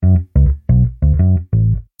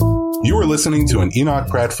You are listening to an Enoch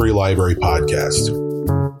Pratt Free Library podcast.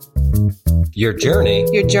 Your journey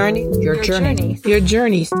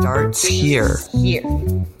Starts here.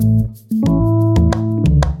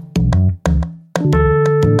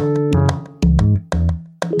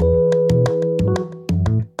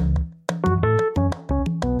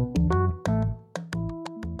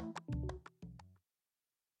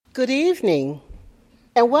 Good evening,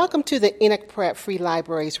 and welcome to the Enoch Pratt Free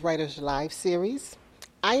Library's Writers Live series.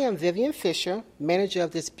 I am Vivian Fisher, manager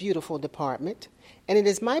of this beautiful department, and it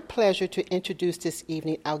is my pleasure to introduce this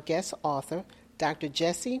evening our guest author, Dr.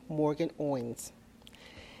 Jessie Morgan-Owens.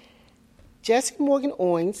 Jessie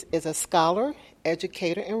Morgan-Owens is a scholar,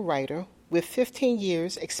 educator, and writer with 15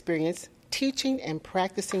 years' experience teaching and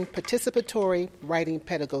practicing participatory writing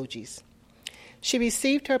pedagogies. She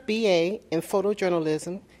received her BA in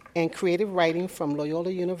photojournalism and creative writing from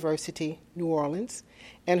Loyola University, New Orleans,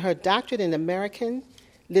 and her doctorate in American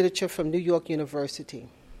literature from New York University.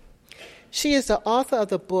 She is the author of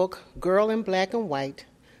the book Girl in Black and White,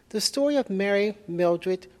 the story of Mary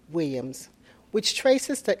Mildred Williams, which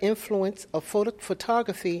traces the influence of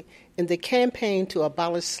photography in the campaign to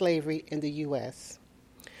abolish slavery in the U.S.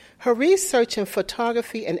 Her research in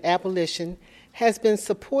photography and abolition has been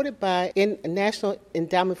supported by a National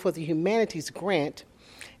Endowment for the Humanities grant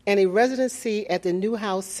and a residency at the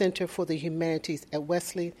Newhouse Center for the Humanities at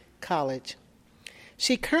Wesley College.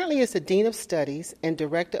 She currently is the Dean of Studies and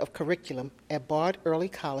Director of Curriculum at Bard Early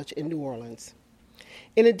College in New Orleans.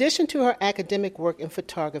 In addition to her academic work in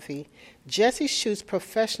photography, Jessie shoots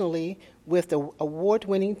professionally with the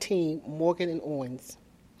award-winning team Morgan-Owens.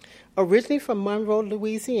 Originally from Monroe,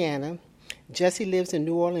 Louisiana, Jessie lives in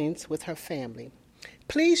New Orleans with her family.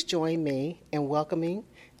 Please join me in welcoming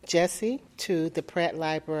Jessie to the Pratt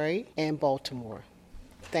Library in Baltimore.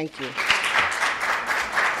 Thank you.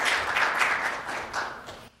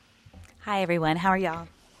 Hi, everyone. How are y'all?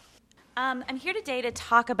 I'm here today to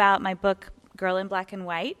talk about my book, Girl in Black and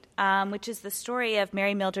White, which is the story of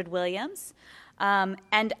Mary Mildred Williams. And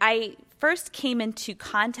I first came into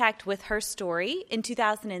contact with her story in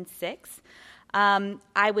 2006.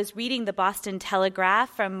 I was reading the Boston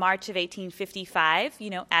Telegraph from March of 1855,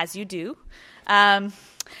 as you do. And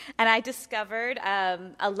I discovered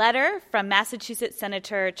a letter from Massachusetts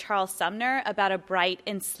Senator Charles Sumner about a bright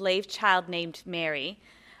enslaved child named Mary.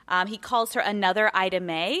 He calls her another Ida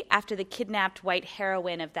May after the kidnapped white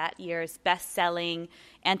heroine of that year's best-selling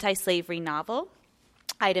anti-slavery novel,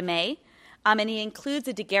 Ida May. And he includes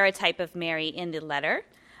a daguerreotype of Mary in the letter.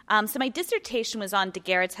 So my dissertation was on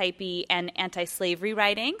daguerreotypy and anti-slavery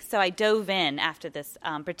writing, so I dove in after this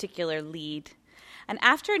particular lead. And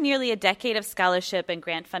after nearly a decade of scholarship and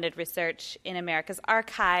grant-funded research in America's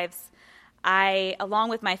archives, I, along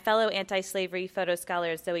with my fellow anti-slavery photo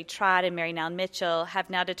scholars Zoe Trott and Mary Nell Mitchell, have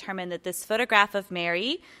now determined that this photograph of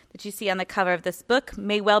Mary that you see on the cover of this book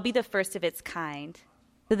may well be the first of its kind.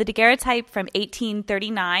 So the daguerreotype from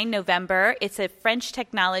 1839, November, it's a French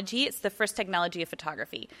technology. It's the first technology of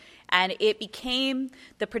photography. And it became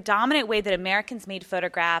the predominant way that Americans made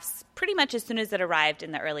photographs pretty much as soon as it arrived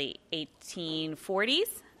in the early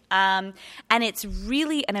 1840s. And it's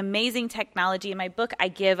really an amazing technology. In my book, I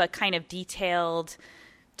give a kind of detailed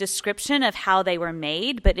description of how they were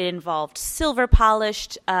made, but it involved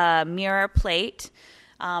silver-polished mirror plate,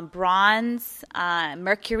 bronze,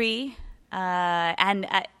 mercury, and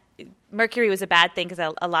mercury was a bad thing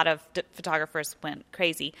because a lot of photographers went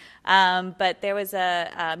crazy. But there was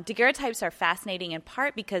daguerreotypes are fascinating in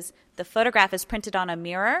part because the photograph is printed on a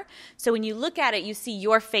mirror. So when you look at it, you see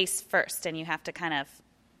your face first, and you have to kind of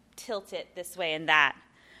tilt it this way and that,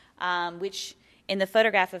 which in the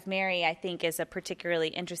photograph of Mary, I think is a particularly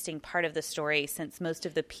interesting part of the story since most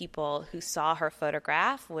of the people who saw her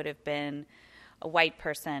photograph would have been a white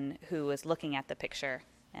person who was looking at the picture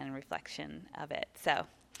and reflection of it. So,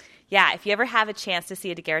 yeah, if you ever have a chance to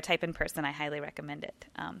see a daguerreotype in person, I highly recommend it.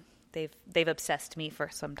 They've obsessed me for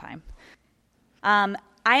some time.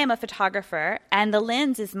 I am a photographer, and the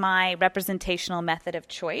lens is my representational method of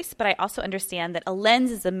choice, but I also understand that a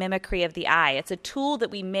lens is a mimicry of the eye. It's a tool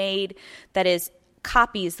that we made that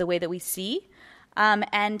copies the way that we see.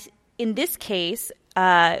 And in this case,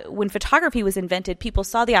 when photography was invented, people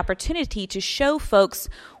saw the opportunity to show folks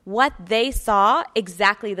what they saw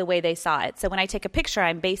exactly the way they saw it. So when I take a picture,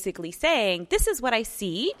 I'm basically saying, this is what I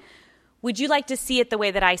see. Would you like to see it the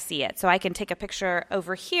way that I see it? So I can take a picture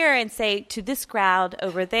over here and say to this crowd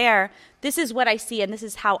over there, this is what I see and this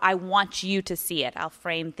is how I want you to see it. I'll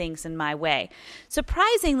frame things in my way.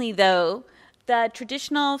 Surprisingly, though, the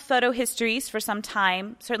traditional photo histories for some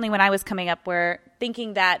time, certainly when I was coming up, were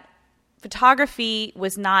thinking that photography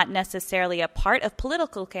was not necessarily a part of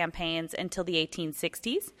political campaigns until the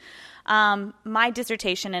 1860s. My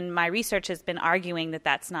dissertation and my research has been arguing that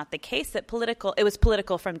that's not the case, that it was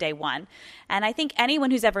political from day one. And I think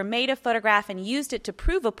anyone who's ever made a photograph and used it to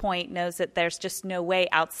prove a point knows that there's just no way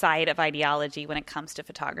outside of ideology when it comes to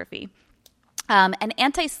photography. And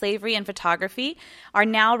anti-slavery and photography are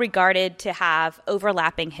now regarded to have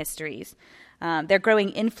overlapping histories. Their growing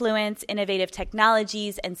influence, innovative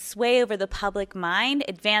technologies, and sway over the public mind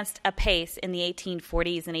advanced apace in the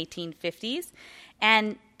 1840s and 1850s,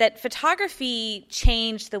 and that photography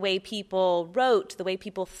changed the way people wrote, the way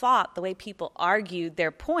people thought, the way people argued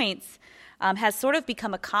their points, has sort of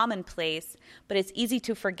become a commonplace, but it's easy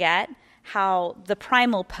to forget how the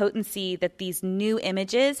primal potency that these new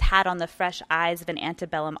images had on the fresh eyes of an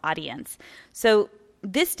antebellum audience. So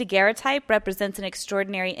this daguerreotype represents an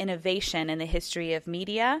extraordinary innovation in the history of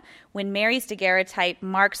media, when Mary's daguerreotype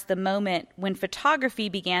marks the moment when photography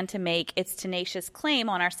began to make its tenacious claim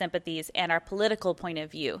on our sympathies and our political point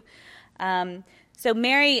of view. So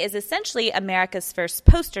Mary is essentially America's first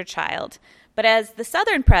poster child. But as the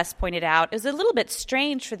Southern press pointed out, it was a little bit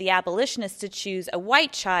strange for the abolitionists to choose a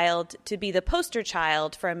white child to be the poster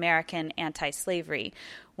child for American anti-slavery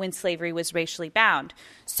when slavery was racially bound.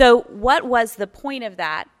 So what was the point of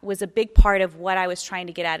that was a big part of what I was trying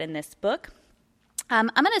to get at in this book. I'm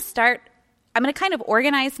going to kind of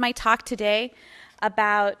organize my talk today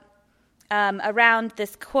about around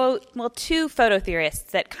this quote, two photo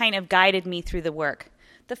theorists that kind of guided me through the work.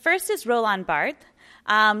 The first is Roland Barthes.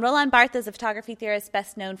 Roland Barthes is a photography theorist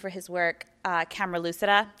best known for his work, Camera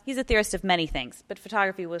Lucida. He's a theorist of many things, but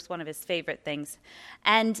photography was one of his favorite things.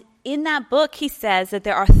 And in that book, he says that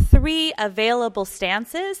there are 3 available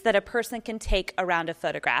stances that a person can take around a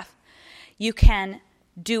photograph. You can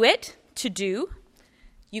do it, to do.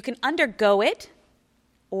 You can undergo it,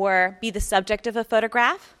 or be the subject of a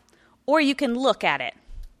photograph. Or you can look at it.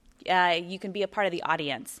 You can be a part of the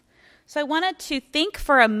audience. So I wanted to think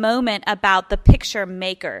for a moment about the picture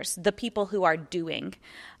makers, the people who are doing.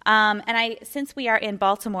 Since we are in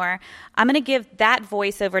Baltimore, I'm going to give that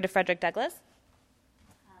voice over to Frederick Douglass.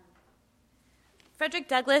 Frederick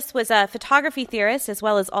Douglass was a photography theorist as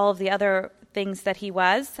well as all of the other things that he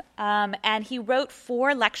was. And he wrote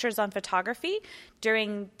 4 lectures on photography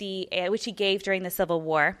which he gave during the Civil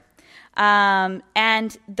War.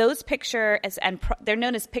 And those pictures, they're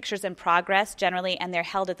known as pictures in progress generally, and they're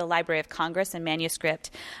held at the Library of Congress in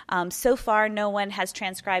manuscript. So far, no one has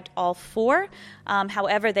transcribed all 4.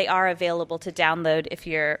 However, they are available to download if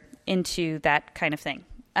you're into that kind of thing.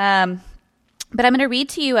 But I'm going to read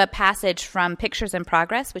to you a passage from Pictures in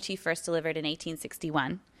Progress, which he first delivered in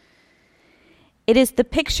 1861. It is the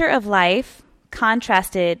picture of life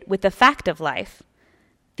contrasted with the fact of life,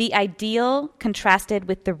 the ideal contrasted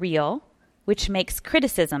with the real, which makes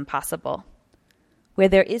criticism possible. Where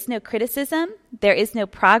there is no criticism, there is no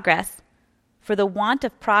progress, for the want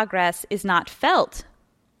of progress is not felt,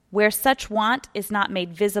 where such want is not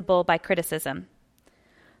made visible by criticism.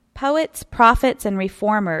 Poets, prophets, and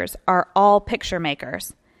reformers are all picture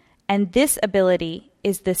makers, and this ability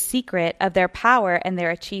is the secret of their power and their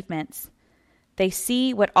achievements. They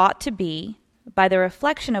see what ought to be by the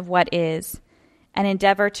reflection of what is, and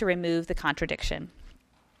endeavor to remove the contradiction.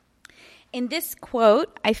 In this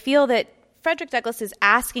quote, I feel that Frederick Douglass is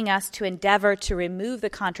asking us to endeavor to remove the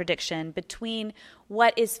contradiction between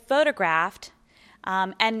what is photographed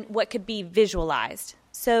and what could be visualized.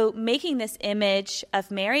 So making this image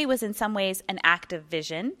of Mary was in some ways an act of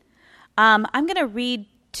vision. I'm going to read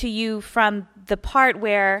to you from the part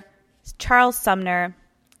where Charles Sumner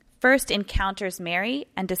first encounters Mary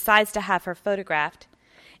and decides to have her photographed,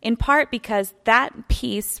 in part because that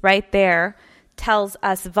piece right there tells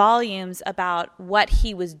us volumes about what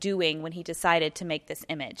he was doing when he decided to make this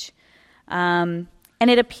image. And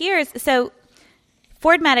it appears, so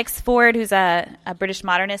Ford Madox Ford, who's a British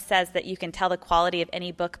modernist, says that you can tell the quality of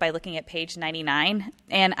any book by looking at page 99.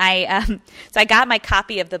 And so I got my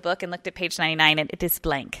copy of the book and looked at page 99, and it is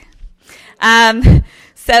blank.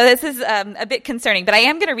 So this is a bit concerning, but I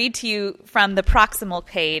am going to read to you from the proximal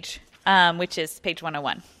page, which is page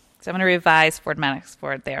 101. So I'm going to revise Ford Madox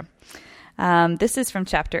Ford there. This is from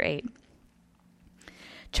chapter 8.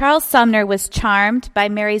 Charles Sumner was charmed by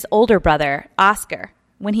Mary's older brother, Oscar,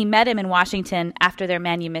 when he met him in Washington after their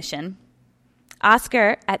manumission.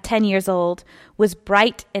 Oscar, at 10 years old, was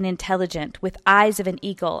bright and intelligent, with eyes of an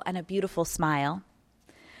eagle and a beautiful smile.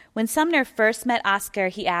 When Sumner first met Oscar,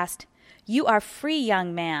 he asked, "You are free,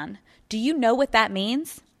 young man. Do you know what that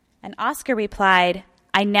means?" And Oscar replied,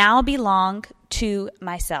 "I now belong to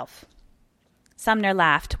myself." Sumner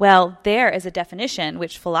laughed. Well, there is a definition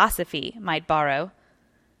which philosophy might borrow.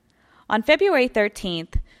 On February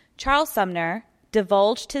 13th, Charles Sumner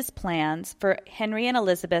divulged his plans for Henry and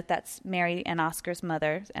Elizabeth, that's Mary and Oscar's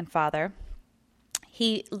mother and father.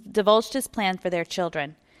 He divulged his plan for their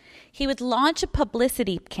children. He would launch a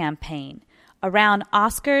publicity campaign around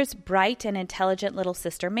Oscar's bright and intelligent little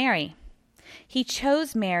sister, Mary. He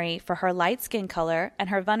chose Mary for her light skin color and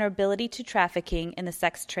her vulnerability to trafficking in the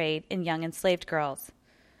sex trade in young enslaved girls.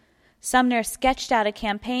 Sumner sketched out a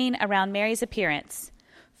campaign around Mary's appearance.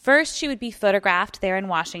 First, she would be photographed there in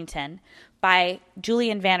Washington by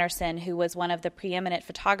Julian Vannerson, who was one of the preeminent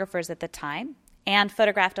photographers at the time, and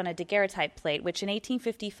photographed on a daguerreotype plate, which in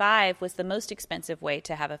 1855 was the most expensive way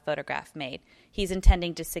to have a photograph made. He's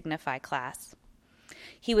intending to signify class.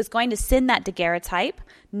 He was going to send that daguerreotype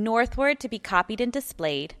northward to be copied and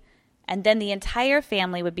displayed, and then the entire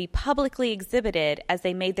family would be publicly exhibited as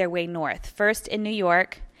they made their way north, first in New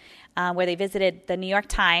York, where they visited the New York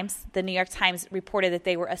Times. The New York Times reported that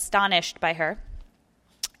they were astonished by her.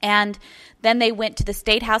 And then they went to the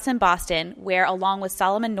State House in Boston, where, along with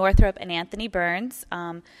Solomon Northrop and Anthony Burns,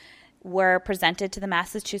 were presented to the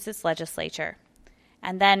Massachusetts legislature.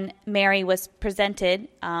 And then Mary was presented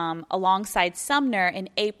alongside Sumner in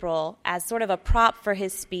April as sort of a prop for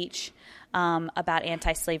his speech about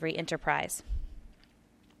anti-slavery enterprise.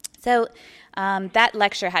 So that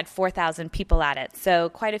lecture had 4,000 people at it, so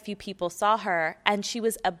quite a few people saw her, and she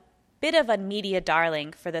was a bit of a media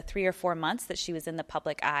darling for the 3 or 4 months that she was in the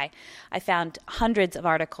public eye. I found hundreds of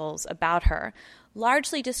articles about her,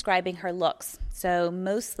 largely describing her looks, so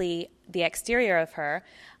mostly the exterior of her.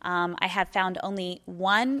 I have found only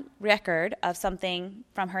one record of something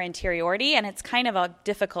from her interiority, and it's kind of a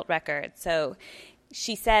difficult record. So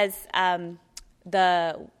she says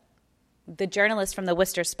the journalist from the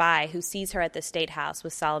Worcester Spy who sees her at the State House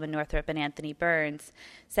with Solomon Northrop and Anthony Burns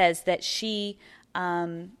says that she,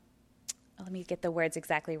 let me get the words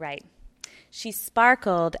exactly right. She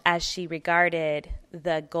sparkled as she regarded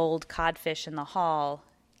the gold codfish in the hall,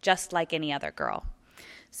 just like any other girl.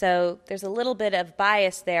 So there's a little bit of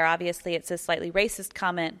bias there. Obviously, it's a slightly racist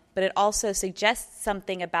comment, but it also suggests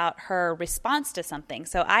something about her response to something.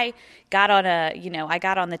 So I got on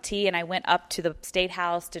the T and I went up to the State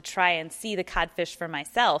House to try and see the codfish for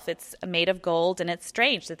myself. It's made of gold, and it's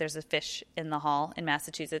strange that there's a fish in the hall in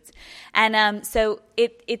Massachusetts. And so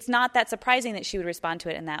it's not that surprising that she would respond to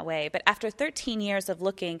it in that way. But after 13 years of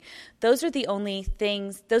looking, those are the only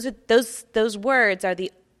things. Those words are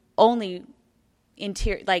the only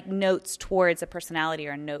notes towards a personality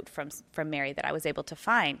or a note from Mary that I was able to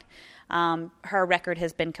find. Her record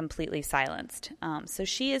has been completely silenced. So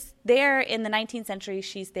she is there in the 19th century.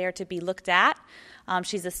 She's there to be looked at.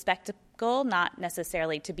 She's a spectacle, not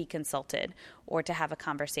necessarily to be consulted or to have a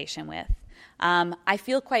conversation with. I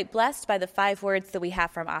feel quite blessed by the 5 words that we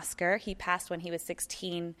have from Oscar. He passed when he was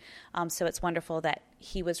 16, so it's wonderful that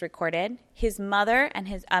he was recorded. His mother and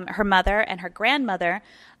her mother and her grandmother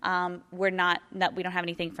we don't have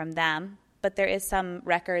anything from them, but there is some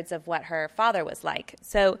records of what her father was like.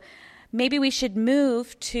 So maybe we should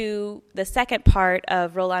move to the second part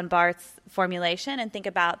of Roland Barthes' formulation and think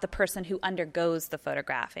about the person who undergoes the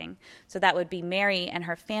photographing. So that would be Mary and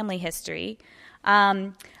her family history.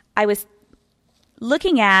 I was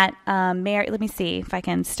looking at Mary. Let me see if I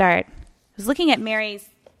can start. I was looking at Mary's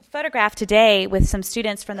photograph today with some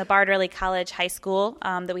students from the Bard Early College High School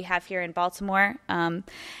that we have here in Baltimore,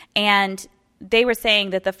 and they were saying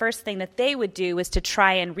that the first thing that they would do was to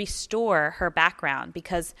try and restore her background,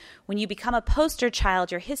 because when you become a poster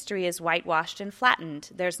child, your history is whitewashed and flattened.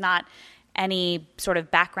 There's not any sort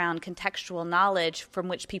of background contextual knowledge from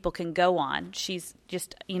which people can go on. She's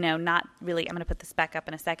just, not really, I'm going to put this back up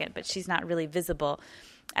in a second, but she's not really visible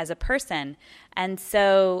as a person. And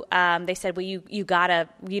so they said, well, you gotta,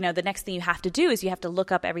 the next thing you have to do is you have to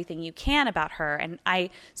look up everything you can about her. And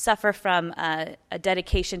I suffer from a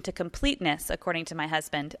dedication to completeness, according to my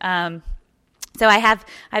husband. So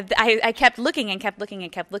I kept looking and kept looking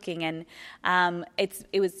and kept looking, and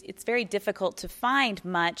it's very difficult to find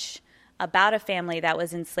much about a family that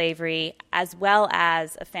was in slavery, as well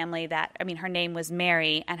as a family that, her name was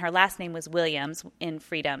Mary and her last name was Williams in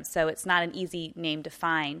freedom. So it's not an easy name to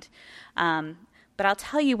find. But I'll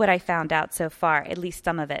tell you what I found out so far, at least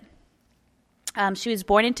some of it. She was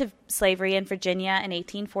born into slavery in Virginia in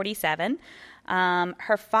 1847.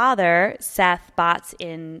 Her father, Seth Botts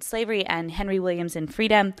in slavery and Henry Williams in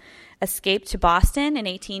freedom, escaped to Boston in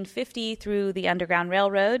 1850 through the Underground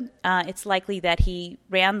Railroad. It's likely that he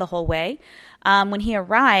ran the whole way. When he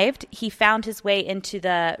arrived, he found his way into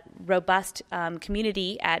the robust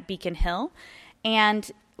community at Beacon Hill. And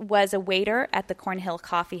was a waiter at the Cornhill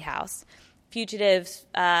Coffee House. Fugitive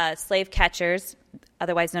slave catchers,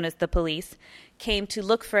 otherwise known as the police, came to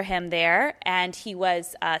look for him there, and he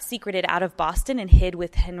was secreted out of Boston and hid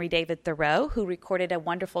with Henry David Thoreau, who recorded a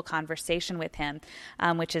wonderful conversation with him,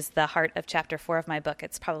 which is the heart of chapter 4 of my book.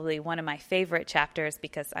 It's probably one of my favorite chapters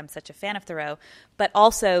because I'm such a fan of Thoreau, but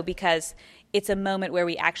also because it's a moment where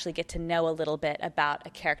we actually get to know a little bit about a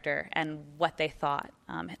character and what they thought.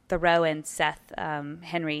 Thoreau and Seth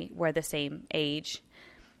Henry were the same age.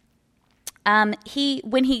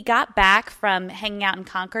 When he got back from hanging out in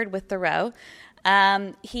Concord with Thoreau,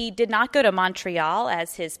 he did not go to Montreal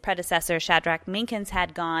as his predecessor Shadrach Minkins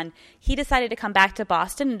had gone. He decided to come back to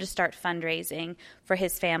Boston and to start fundraising for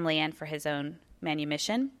his family and for his own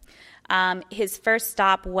manumission. His first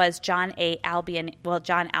stop was John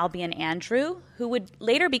Albion Andrew, who would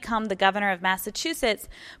later become the governor of Massachusetts,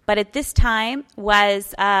 but at this time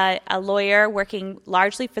was a lawyer working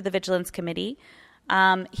largely for the Vigilance Committee.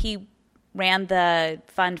 He ran the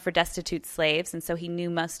fund for destitute slaves, and so he knew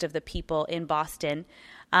most of the people in Boston.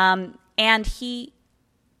 And he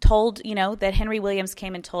told, that Henry Williams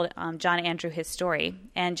came and told John Andrew his story.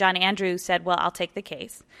 And John Andrew said, well, I'll take the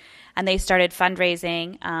case. And they started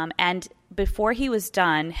fundraising. And before he was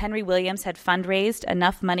done, Henry Williams had fundraised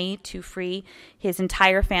enough money to free his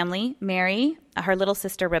entire family, Mary, her little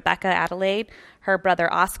sister Rebecca Adelaide, her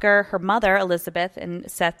brother Oscar, her mother Elizabeth, and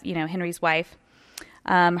Seth, Henry's wife,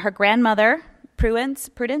 her grandmother, Prudence,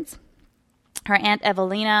 her aunt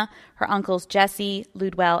Evelina, her uncles Jessie,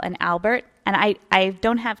 Ludwell, and Albert. And I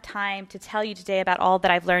don't have time to tell you today about all that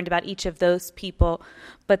I've learned about each of those people,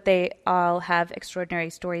 but they all have extraordinary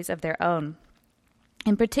stories of their own.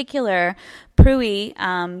 In particular,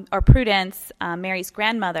 Prudence, Mary's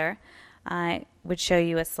grandmother, I would show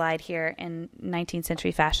you a slide here in 19th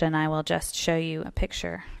century fashion. I will just show you a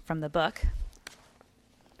picture from the book.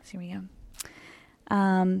 Here we go.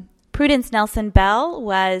 Prudence Nelson Bell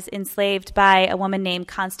was enslaved by a woman named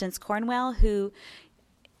Constance Cornwell, who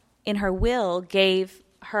in her will gave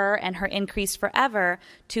her and her increase forever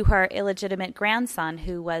to her illegitimate grandson,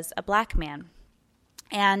 who was a black man.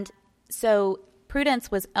 And so Prudence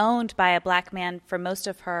was owned by a black man for most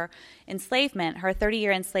of her enslavement, her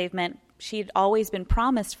 30-year enslavement. She'd always been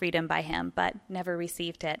promised freedom by him, but never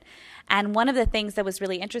received it. And one of the things that was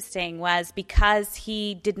really interesting was because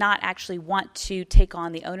he did not actually want to take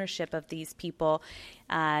on the ownership of these people,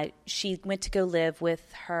 she went to go live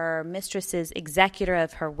with her mistress's executor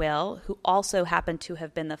of her will, who also happened to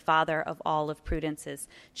have been the father of all of Prudence's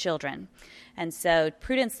children. And so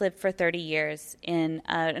Prudence lived for 30 years in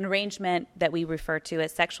an arrangement that we refer to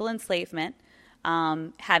as sexual enslavement,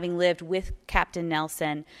 having lived with Captain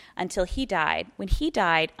Nelson until he died. When he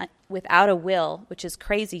died without a will, which is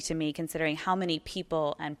crazy to me considering how many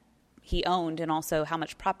people and he owned and also how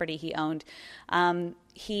much property he owned,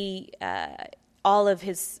 all of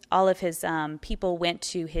his people went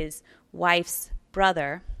to his wife's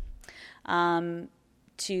brother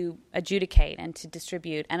to adjudicate and to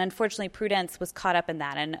distribute. And unfortunately, Prudence was caught up in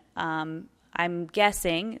that. And I'm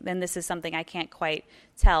guessing, and this is something I can't quite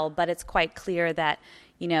tell, but it's quite clear that,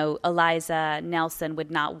 Eliza Nelson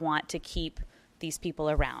would not want to keep these people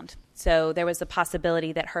around. So there was a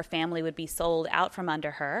possibility that her family would be sold out from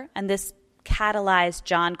under her, and this catalyzed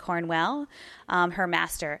John Cornwell, her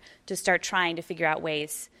master, to start trying to figure out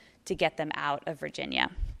ways to get them out of Virginia,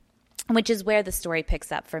 which is where the story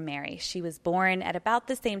picks up for Mary. She was born at about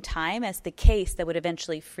the same time as the case that would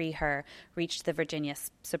eventually free her reached the Virginia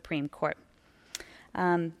Supreme Court.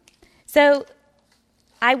 So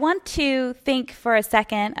I want to think for a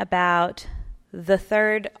second about the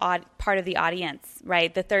third part of the audience,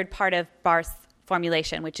 right? The third part of Barth's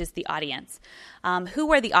formulation, which is the audience. Who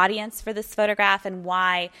were the audience for this photograph, and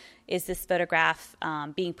why is this photograph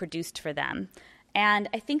being produced for them? And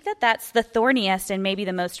I think that that's the thorniest and maybe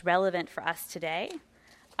the most relevant for us today.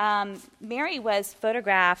 Mary was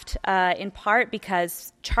photographed in part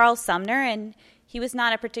because Charles Sumner, and he was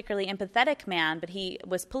not a particularly empathetic man, but he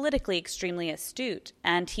was politically extremely astute,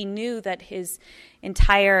 and he knew that his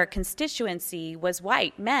entire constituency was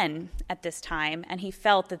white men at this time, and he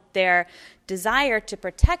felt that their desire to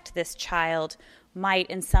protect this child might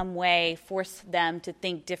in some way force them to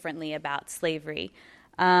think differently about slavery.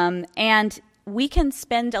 And we can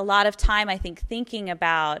spend a lot of time, I think, thinking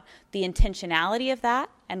about the intentionality of that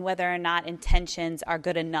and whether or not intentions are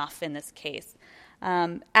good enough in this case.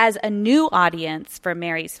 As a new audience for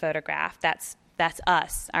Mary's photograph, that's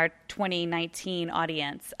us, our 2019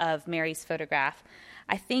 audience of Mary's photograph,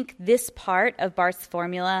 I think this part of Barth's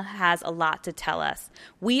formula has a lot to tell us.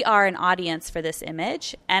 We are an audience for this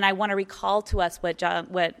image, and I want to recall to us what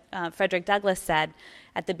Frederick Douglass said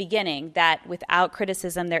at the beginning, that without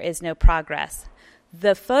criticism there is no progress.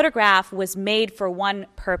 The photograph was made for one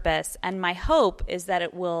purpose, and my hope is that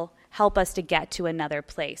it will help us to get to another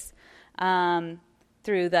place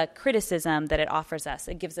through the criticism that it offers us.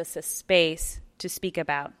 It gives us a space to speak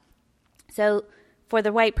about. So for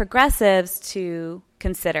the white progressives to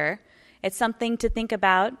consider, it's something to think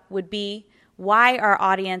about would be, why are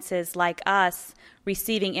audiences like us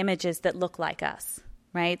receiving images that look like us,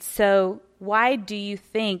 right? So why do you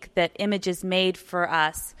think that images made for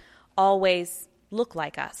us always look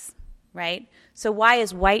like us, right? So why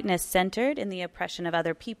is whiteness centered in the oppression of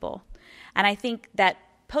other people? And I think that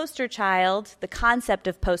poster child, the concept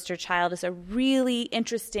of poster child, is a really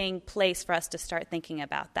interesting place for us to start thinking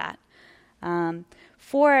about that.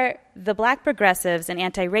 For the Black progressives and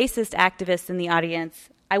anti-racist activists in the audience,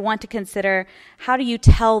 I want to consider, how do you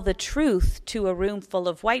tell the truth to a room full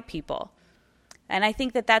of white people? And I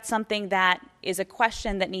think that that's something that is a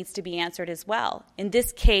question that needs to be answered as well. In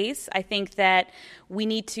this case, I think that we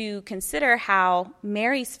need to consider how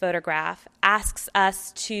Mary's photograph asks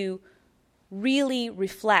us to really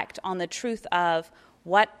reflect on the truth of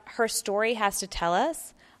what her story has to tell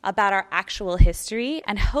us about our actual history,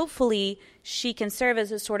 and hopefully she can serve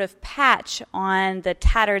as a sort of patch on the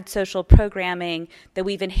tattered social programming that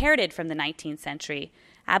we've inherited from the 19th century.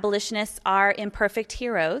 Abolitionists are imperfect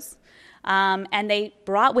heroes, and they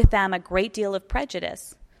brought with them a great deal of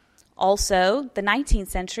prejudice. Also, the 19th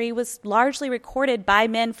century was largely recorded by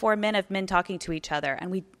men for men, of men talking to each other, and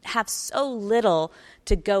we have so little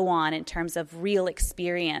to go on in terms of real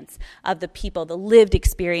experience of the people, the lived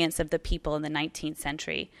experience of the people in the 19th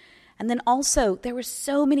century. And then also, there were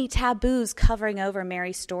so many taboos covering over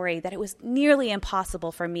Mary's story that it was nearly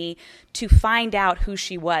impossible for me to find out who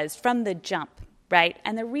she was from the jump. Right?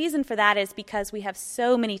 And the reason for that is because we have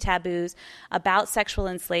so many taboos about sexual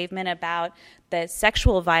enslavement, about the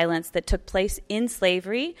sexual violence that took place in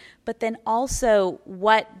slavery, but then also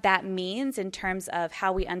what that means in terms of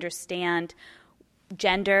how we understand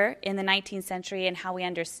gender in the 19th century and how we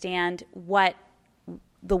understand what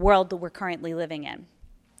the world that we're currently living in.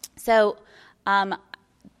 So I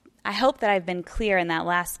hope that I've been clear in that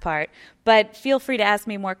last part, but feel free to ask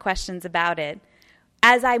me more questions about it.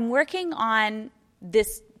 As I'm working on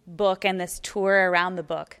this book and this tour around the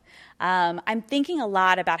book, I'm thinking a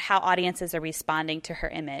lot about how audiences are responding to her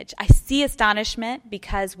image. I see astonishment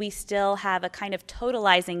because we still have a kind of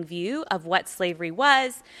totalizing view of what slavery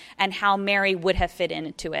was and how Mary would have fit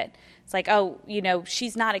into it. It's like, oh,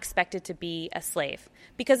 she's not expected to be a slave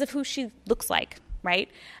because of who she looks like,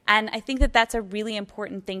 right? And I think that that's a really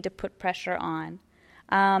important thing to put pressure on.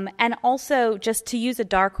 And also, just to use a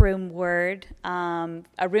darkroom word,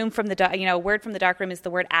 a word from the darkroom is the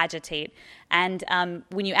word agitate. And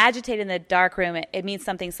when you agitate in the darkroom, it means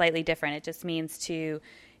something slightly different. It just means to,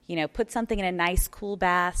 put something in a nice cool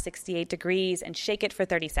bath, 68 degrees, and shake it for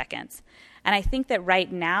 30 seconds. And I think that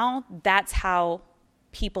right now, that's how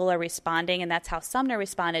people are responding, and that's how Sumner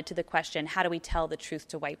responded to the question, how do we tell the truth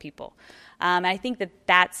to white people? And I think that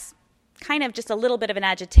that's kind of just a little bit of an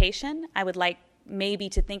agitation. I would like maybe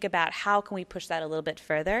to think about how can we push that a little bit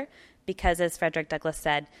further, because as Frederick Douglass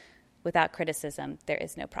said, without criticism, there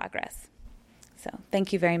is no progress. So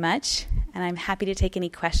thank you very much, and I'm happy to take any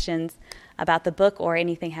questions about the book or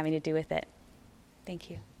anything having to do with it. Thank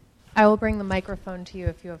you. I will bring the microphone to you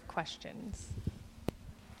if you have questions.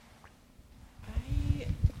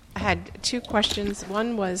 I had two questions.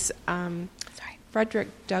 One was Frederick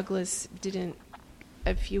Douglass didn't,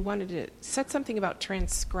 if you wanted to said something about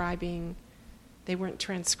transcribing, they weren't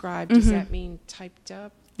transcribed. Does that mean typed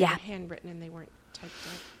up? Yeah. Handwritten and they weren't typed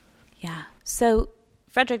up? Yeah. So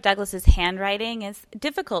Frederick Douglass's handwriting is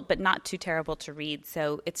difficult but not too terrible to read,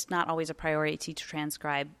 so it's not always a priority to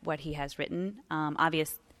transcribe what he has written.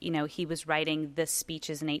 He was writing the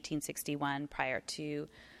speeches in 1861 prior to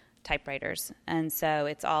typewriters, and so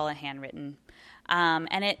it's all a handwritten.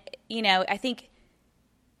 I think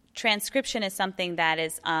transcription is something that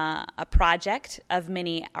is a project of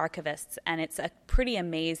many archivists, and it's a pretty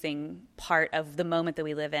amazing part of the moment that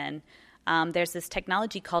we live in. There's this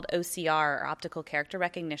technology called OCR, or optical character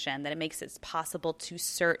recognition, that it makes it possible to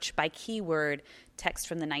search by keyword text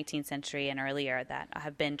from the 19th century and earlier that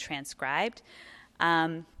have been transcribed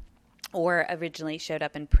or originally showed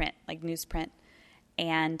up in print, like newsprint.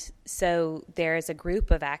 And so there's a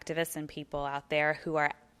group of activists and people out there who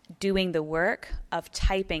are doing the work of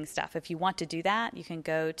typing stuff. If you want to do that, you can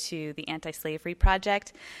go to the Anti-Slavery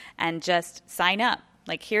Project and just sign up.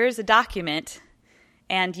 Like, here's a document,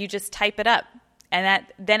 and you just type it up. And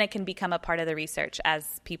then it can become a part of the research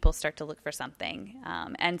as people start to look for something.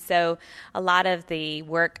 And so a lot of the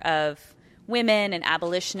work of women and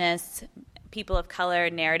abolitionists, people of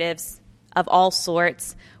color, narratives of all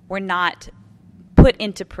sorts were not put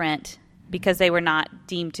into print because they were not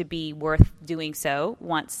deemed to be worth doing so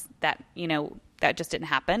once that, that just didn't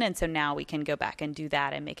happen. And so now we can go back and do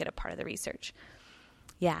that and make it a part of the research.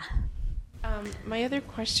 Yeah. My other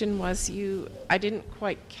question was I didn't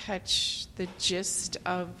quite catch the gist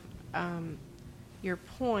of your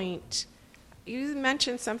point. You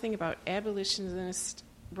mentioned something about abolitionists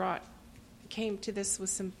came to this with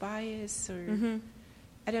some bias, or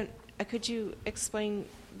could you explain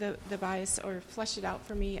the bias or flesh it out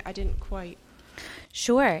for me? I didn't quite.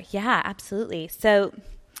 Sure. Yeah, absolutely. So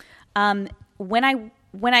when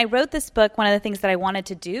I wrote this book, one of the things that I wanted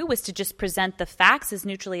to do was to just present the facts as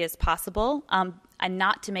neutrally as possible, and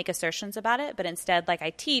not to make assertions about it, but instead, like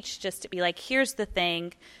I teach, just to be like, here's the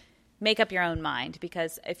thing, make up your own mind,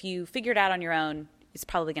 because if you figure it out on your own, it's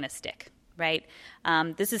probably going to stick, right?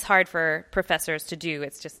 This is hard for professors to do.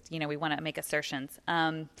 It's just, we want to make assertions,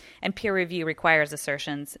 and peer review requires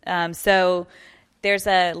assertions. So there's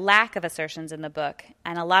a lack of assertions in the book,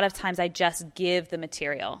 and a lot of times I just give the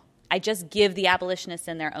material. I just give the abolitionists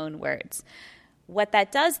in their own words. What that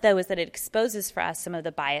does, though, is that it exposes for us some of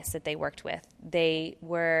the bias that they worked with. They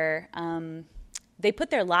put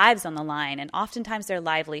their lives on the line, and oftentimes their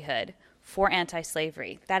livelihood, for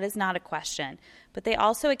anti-slavery. That is not a question. But they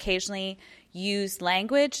also occasionally used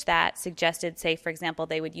language that suggested, say, for example,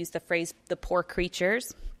 they would use the phrase, the poor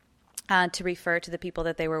creatures, to refer to the people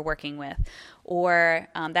that they were working with. Or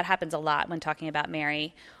that happens a lot when talking about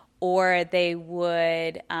Mary. Or they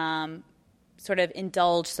would sort of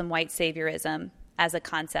indulge some white saviorism as a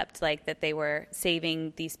concept, like that they were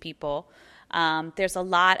saving these people. There's a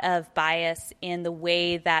lot of bias in the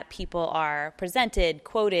way that people are presented,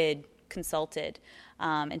 quoted, consulted,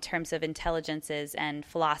 in terms of intelligences and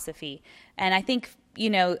philosophy. And I think,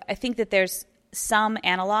 that there's some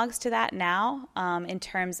analogs to that now, in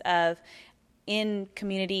terms of in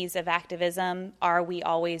communities of activism, are we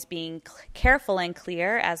always being careful and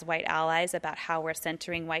clear as white allies about how we're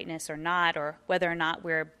centering whiteness or not, or whether or not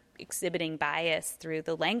we're exhibiting bias through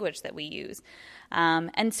the language that we use?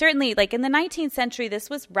 And certainly, like in the 19th century, this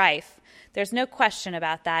was rife. There's no question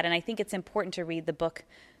about that. And I think it's important to read the book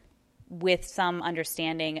with some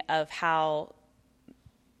understanding of how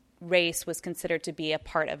race was considered to be a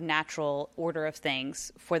part of natural order of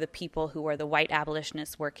things for the people who were the white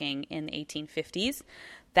abolitionists working in the 1850s.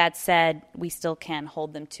 That said, we still can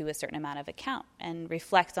hold them to a certain amount of account and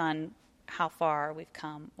reflect on how far we've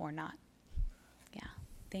come or not. Yeah,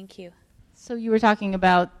 thank you. So you were talking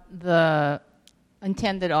about the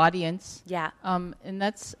intended audience. Yeah. And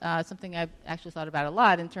that's something I've actually thought about a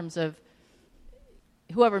lot in terms of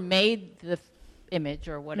whoever made the image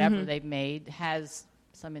or whatever they've made has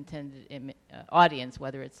some intended audience,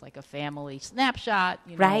 whether it's like a family snapshot,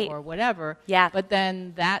 right, or whatever. Yeah. But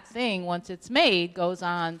then that thing, once it's made, goes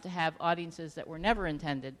on to have audiences that were never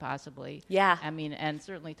intended, possibly. Yeah. I mean, and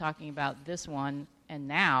certainly talking about this one and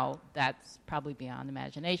now, that's probably beyond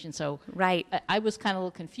imagination. So right. I was kind of a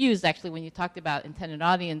little confused, actually, when you talked about intended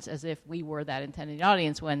audience as if we were that intended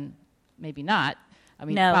audience, when maybe not. I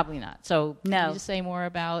mean, no. Probably not. So no. Can you just say more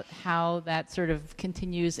about how that sort of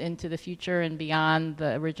continues into the future and beyond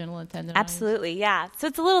the original intended audience? Absolutely, yeah. So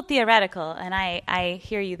it's a little theoretical, and I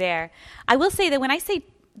hear you there. I will say that when I say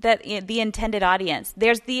that the intended audience,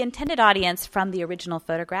 there's the intended audience from the original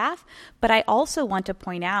photograph, but I also want to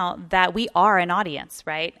point out that we are an audience,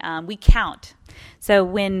 right? We count. So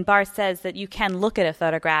when Barr says that you can look at a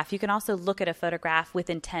photograph, you can also look at a photograph with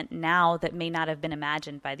intent now that may not have been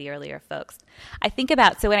imagined by the earlier folks. I think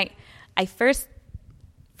about, so when I first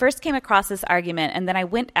came across this argument, and then I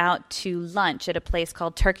went out to lunch at a place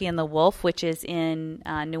called Turkey and the Wolf, which is in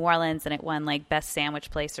New Orleans, and it won like best sandwich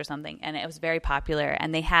place or something, and it was very popular.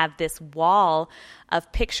 And they have this wall of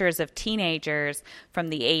pictures of teenagers from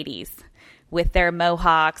the 80s with their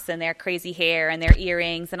mohawks and their crazy hair and their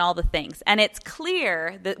earrings and all the things. And it's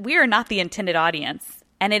clear that we are not the intended audience.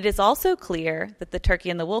 And it is also clear that the Turkey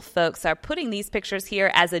and the Wolf folks are putting these pictures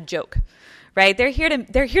here as a joke, right? They're here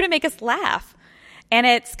to make us laugh. And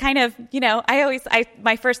it's kind of,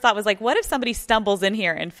 my first thought was like, what if somebody stumbles in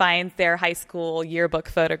here and finds their high school yearbook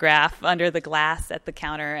photograph under the glass at the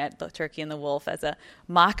counter at the Turkey and the Wolf as a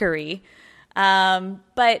mockery?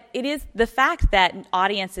 But it is the fact that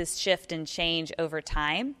audiences shift and change over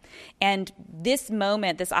time. And this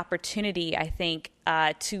moment, this opportunity, I think,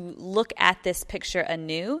 to look at this picture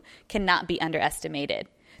anew cannot be underestimated.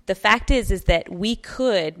 The fact is that we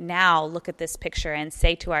could now look at this picture and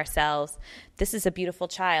say to ourselves, this is a beautiful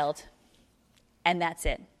child, and that's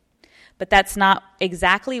it. But that's not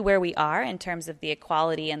exactly where we are in terms of the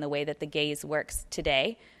equality and the way that the gaze works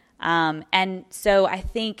today. And so I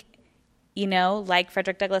think, like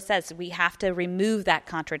Frederick Douglass says, we have to remove that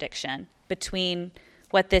contradiction between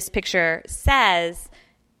what this picture says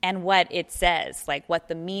and what it says, like what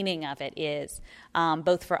the meaning of it is,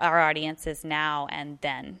 both for our audiences now and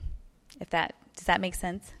then. Does that make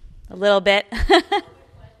sense? A little bit.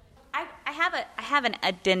 I have an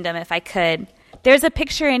addendum, if I could. There's a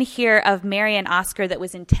picture in here of Mary and Oscar that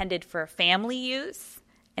was intended for family use,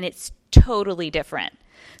 and it's totally different.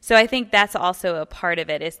 So I think that's also a part of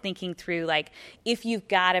it, is thinking through, like, if you've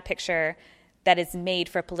got a picture that is made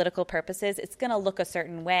for political purposes, it's going to look a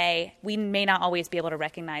certain way. We may not always be able to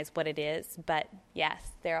recognize what it is, but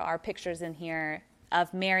yes, there are pictures in here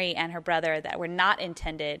of Mary and her brother that were not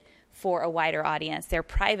intended for a wider audience. They're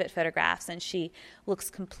private photographs, and she looks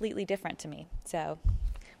completely different to me. So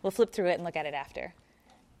we'll flip through it and look at it after.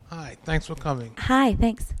 Hi, thanks for coming. Hi,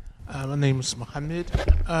 thanks. My name is Mohammed.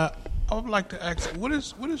 I would like to ask, what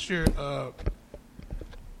is your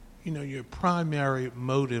your primary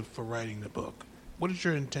motive for writing the book? What is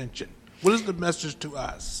your intention? What is the message to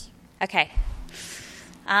us? Okay.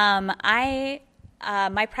 My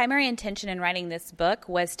primary intention in writing this book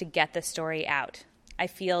was to get the story out. I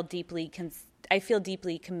feel deeply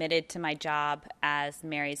committed to my job as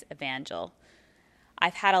Mary's evangel.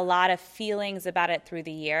 I've had a lot of feelings about it through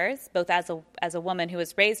the years, both as a woman who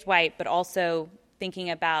was raised white, but also thinking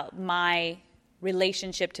about my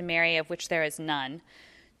relationship to Mary, of which there is none,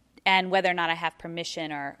 and whether or not I have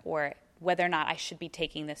permission or whether or not I should be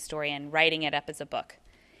taking this story and writing it up as a book.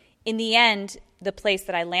 In the end, the place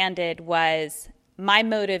that I landed was, my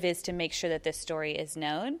motive is to make sure that this story is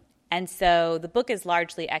known. And so the book is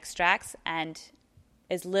largely extracts and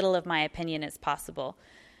as little of my opinion as possible.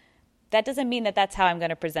 That doesn't mean that that's how I'm going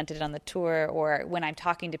to present it on the tour or when I'm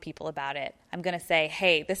talking to people about it. I'm going to say,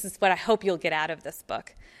 hey, this is what I hope you'll get out of this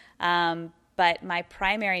book. But my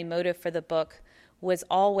primary motive for the book was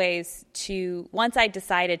always to, once I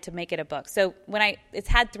decided to make it a book. So it's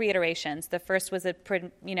had 3 iterations. The first was an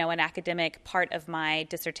academic part of my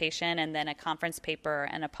dissertation, and then a conference paper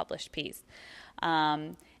and a published piece.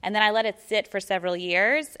 And then I let it sit for several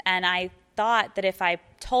years, and I thought that if I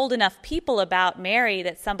told enough people about Mary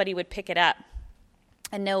that somebody would pick it up.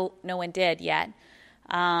 And no one did yet.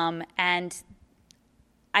 And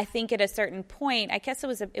I think at a certain point, I guess it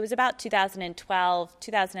was about 2012,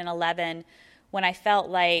 2011, when I felt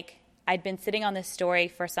like I'd been sitting on this story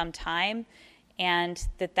for some time, and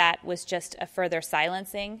that was just a further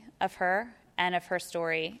silencing of her and of her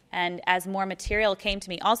story. And as more material came to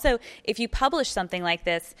me, also, if you publish something like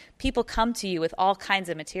this, people come to you with all kinds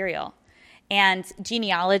of material. And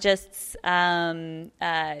genealogists, Solomon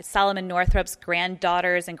Northrop's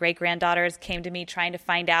granddaughters and great-granddaughters came to me trying to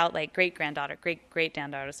find out, like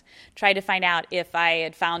great-granddaughters, tried to find out if I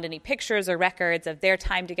had found any pictures or records of their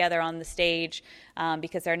time together on the stage,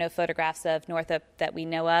 because there are no photographs of Northrop that we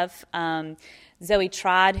know of. Zoe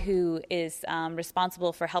Trod, who is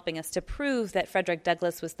responsible for helping us to prove that Frederick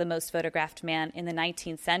Douglass was the most photographed man in the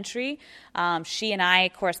 19th century. She and I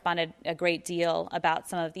corresponded a great deal about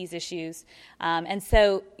some of these issues. And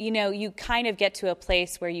so, you kind of get to a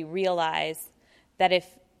place where you realize that if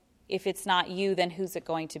it's not you, then who's it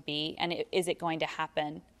going to be? And is it going to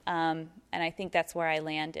happen? And I think that's where I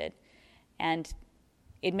landed. And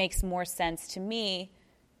it makes more sense to me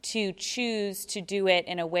to choose to do it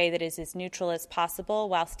in a way that is as neutral as possible,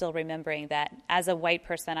 while still remembering that as a white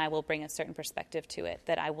person, I will bring a certain perspective to it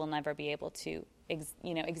that I will never be able to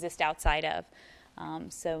exist outside of.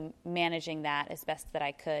 So managing that as best that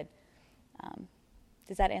I could.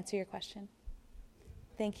 Does that answer your question?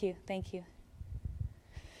 Thank you.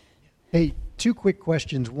 Hey, 2 quick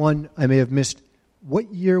questions. One, I may have missed.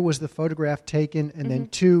 What year was the photograph taken? And then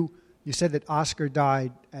 2, you said that Oscar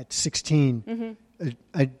died at 16. Mm-hmm.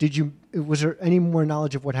 Was there any more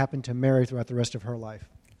knowledge of what happened to Mary throughout the rest of her life?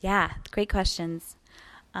 Yeah, great questions.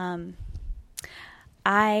 So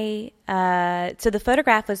the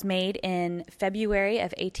photograph was made in February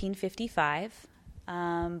of 1855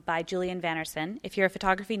 by Julian Vannerson. If you're a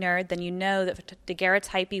photography nerd, then you know that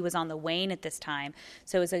daguerreotypy was on the wane at this time.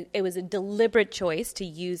 So it was a deliberate choice to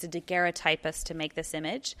use a daguerreotypist to make this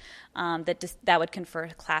image that would confer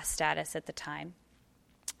class status at the time.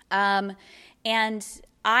 And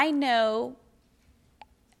I know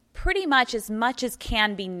pretty much as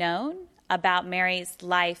can be known about Mary's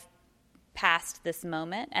life past this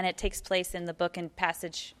moment, and it takes place in the book in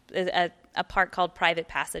a part called Private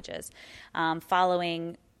Passages,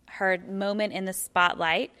 following her moment in the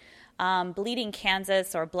spotlight, Bleeding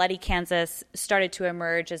Kansas or Bloody Kansas started to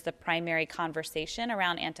emerge as the primary conversation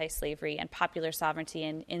around anti-slavery and popular sovereignty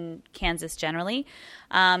in Kansas generally.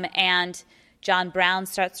 And John Brown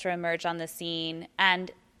starts to emerge on the scene,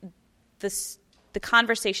 and the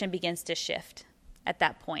conversation begins to shift at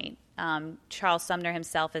that point. Charles Sumner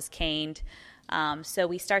himself is caned. So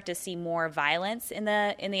we start to see more violence in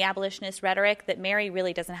the abolitionist rhetoric that Mary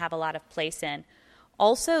really doesn't have a lot of place in.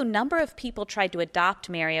 Also, a number of people tried to adopt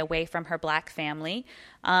Mary away from her black family.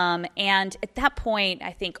 And at that point,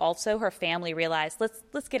 I think also her family realized,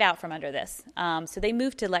 let's get out from under this. So they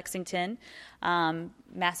moved to Lexington,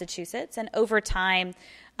 Massachusetts, and over time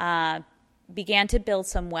began to build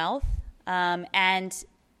some wealth and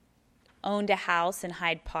owned a house in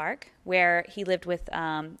Hyde Park where she lived with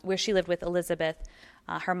Elizabeth,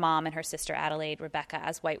 her mom, and her sister Adelaide, Rebecca,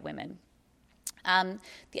 as white women.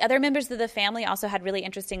 The other members of the family also had really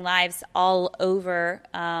interesting lives all over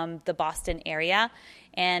the Boston area.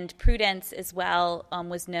 And Prudence as well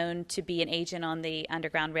was known to be an agent on the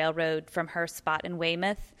Underground Railroad from her spot in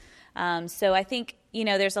Weymouth. So I think,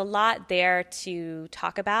 there's a lot there to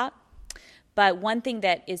talk about. But one thing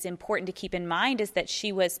that is important to keep in mind is that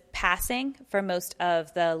she was passing for most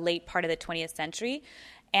of the late part of the 20th century.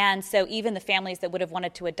 And so even the families that would have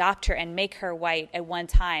wanted to adopt her and make her white at one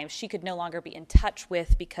time, she could no longer be in touch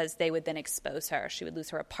with because they would then expose her. She would lose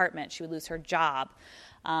her apartment. She would lose her job.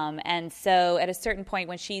 And so at a certain point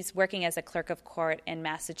when she's working as a clerk of court in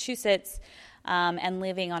Massachusetts and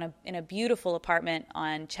living in a beautiful apartment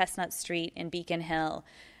on Chestnut Street in Beacon Hill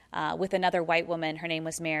with another white woman, her name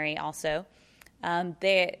was Mary also,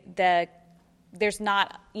 there's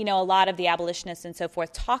not, a lot of the abolitionists and so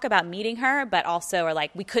forth talk about meeting her, but also are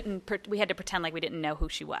like, we had to pretend like we didn't know who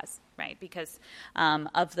she was, right? Because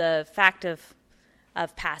of the fact of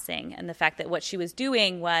passing and the fact that what she was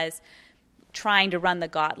doing was trying to run the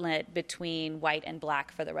gauntlet between white and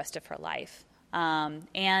black for the rest of her life.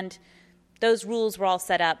 And those rules were all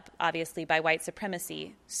set up, obviously, by white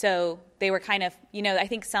supremacy. So they were kind of, I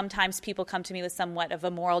think sometimes people come to me with somewhat of a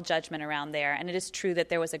moral judgment around there. And it is true that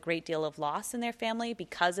there was a great deal of loss in their family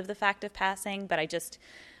because of the fact of passing. But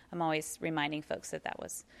I'm always reminding folks that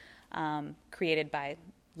was created by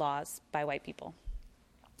laws by white people.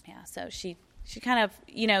 Yeah, so she kind of,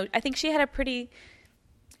 I think she had a pretty,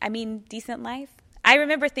 decent life. I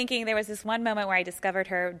remember thinking there was this one moment where I discovered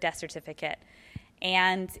her death certificate.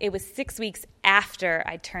 And it was 6 weeks after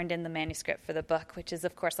I turned in the manuscript for the book, which is,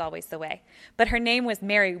 of course, always the way. But her name was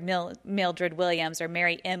Mary Mildred Williams, or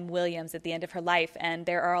Mary M. Williams, at the end of her life, and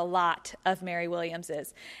there are a lot of Mary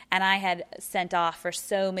Williamses. And I had sent off for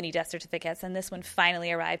so many death certificates, and this one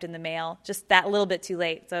finally arrived in the mail just that little bit too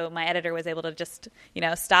late. So my editor was able to just,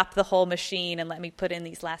 stop the whole machine and let me put in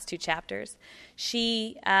these last two chapters.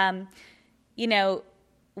 She,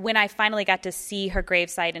 when I finally got to see her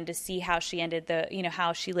gravesite and to see how she ended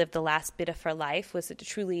how she lived the last bit of her life was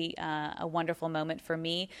truly a wonderful moment for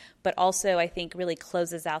me, but also I think really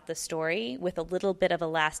closes out the story with a little bit of a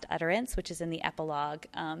last utterance, which is in the epilogue.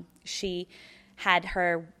 She had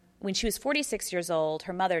when she was 46 years old,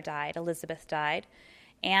 her mother died, Elizabeth died,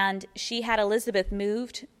 and she had Elizabeth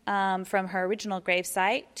moved from her original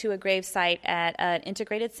gravesite to a gravesite at an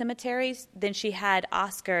integrated cemetery. Then she had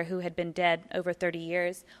Oscar, who had been dead over 30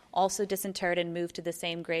 years, also disinterred and moved to the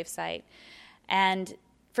same gravesite. And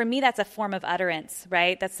for me, that's a form of utterance,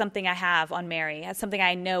 right? That's something I have on Mary. That's something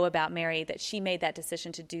I know about Mary, that she made that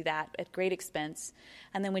decision to do that at great expense.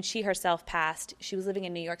 And then when she herself passed, she was living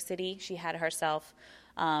in New York City. She had herself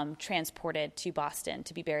transported to Boston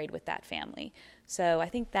to be buried with that family. So I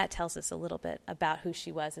think that tells us a little bit about who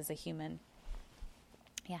she was as a human.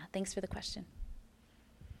 Yeah, thanks for the question.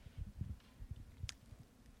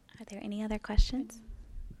 Are there any other questions?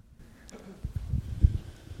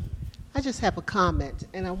 I just have a comment,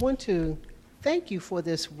 and I want to thank you for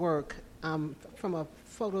this work from a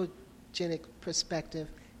photogenic perspective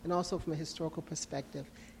and also from a historical perspective,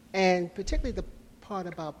 and particularly the part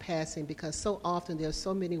about passing, because so often there's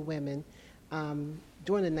so many women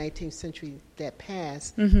during the 19th century that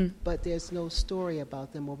passed, but there's no story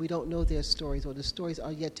about them, or we don't know their stories, or the stories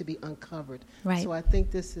are yet to be uncovered. Right. So I think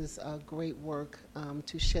this is a great work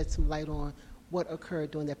to shed some light on what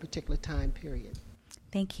occurred during that particular time period.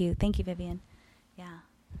 Thank you, Vivian. Yeah,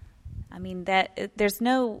 I mean I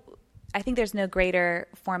think there's no greater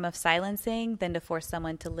form of silencing than to force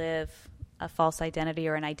someone to live a false identity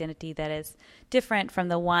or an identity that is different from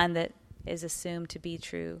the one that is assumed to be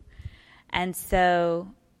true. And so,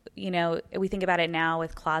 we think about it now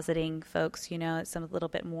with closeting folks, it's a little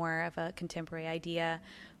bit more of a contemporary idea.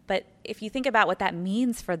 But if you think about what that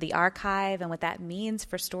means for the archive and what that means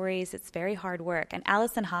for stories, it's very hard work. And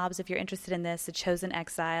Allison Hobbs, if you're interested in this, The Chosen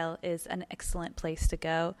Exile is an excellent place to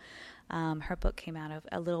go. Her book came out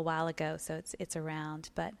a little while ago, so it's around.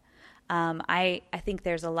 But I think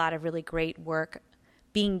there's a lot of really great work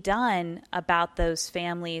being done about those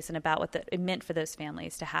families and about what it meant for those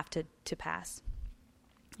families to have to pass.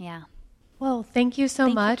 Yeah. Well, thank you so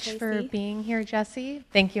much you, for being here, Jessie.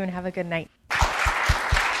 Thank you, and have a good night.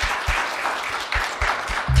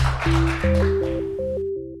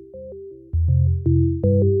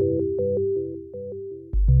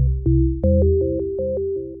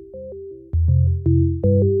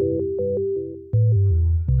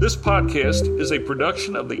 This podcast is a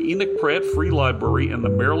production of the Enoch Pratt Free Library and the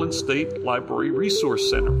Maryland State Library Resource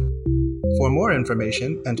Center. For more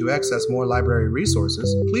information and to access more library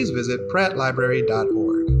resources, please visit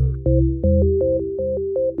prattlibrary.org.